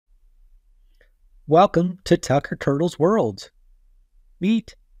Welcome to Tucker Turtle's world.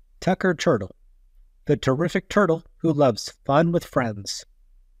 Meet Tucker Turtle, the terrific turtle who loves fun with friends.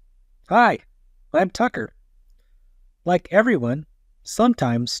 Hi, I'm Tucker. Like everyone,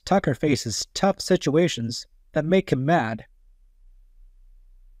 sometimes Tucker faces tough situations that make him mad.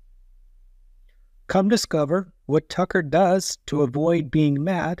 Come discover what Tucker does to avoid being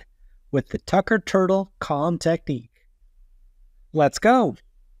mad with the Tucker Turtle Calm Technique. Let's go!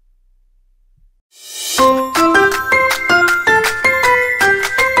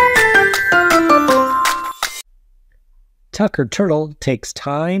 Tucker Turtle Takes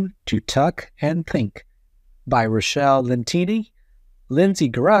Time to Tuck and Think by Rochelle Lentini, Lindsay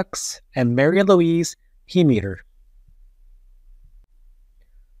Grux, and Mary Louise Hemeter.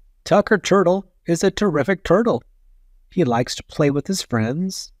 Tucker Turtle is a terrific turtle. He likes to play with his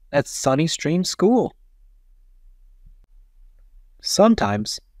friends at Sunny Stream School.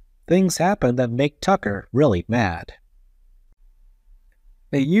 Sometimes things happen that make Tucker really mad.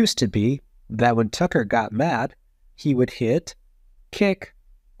 It used to be that when Tucker got mad, he would hit, kick,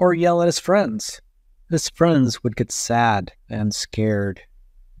 or yell at his friends. His friends would get sad and scared.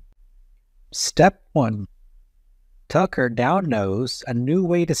 Step 1. Tucker now knows a new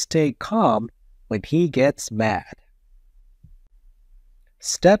way to stay calm when he gets mad.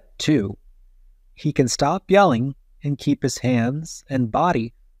 Step 2. He can stop yelling and keep his hands and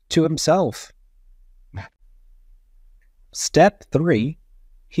body to himself. Step 3.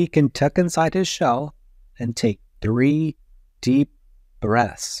 He can tuck inside his shell and take 3 deep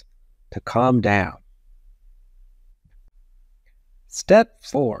breaths to calm down. Step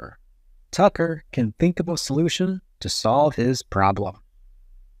 4. Tucker can think of a solution to solve his problem.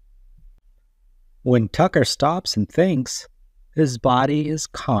 When Tucker stops and thinks, his body is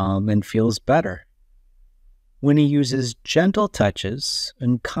calm and feels better. When he uses gentle touches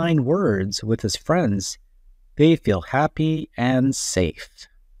and kind words with his friends, they feel happy and safe.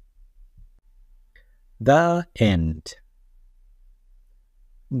 The end.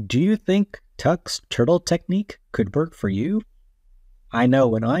 Do you think Tuck's turtle technique could work for you? I know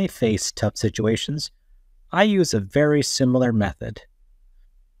when I face tough situations, I use a very similar method.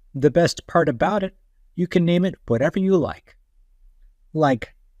 The best part about it, you can name it whatever you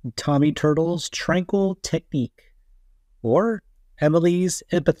like Tommy Turtle's Tranquil Technique, or Emily's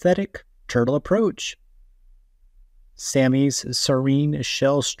Empathetic Turtle Approach, Sammy's Serene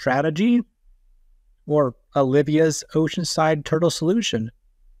Shell Strategy, or Olivia's Oceanside Turtle Solution,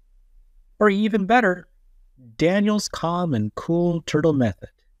 or even better, Daniel's Calm and Cool Turtle Method.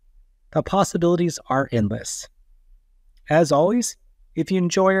 The possibilities are endless. As always, if you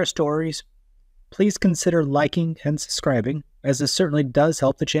enjoy our stories, please consider liking and subscribing, as this certainly does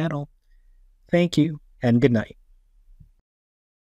help the channel. Thank you, and good night.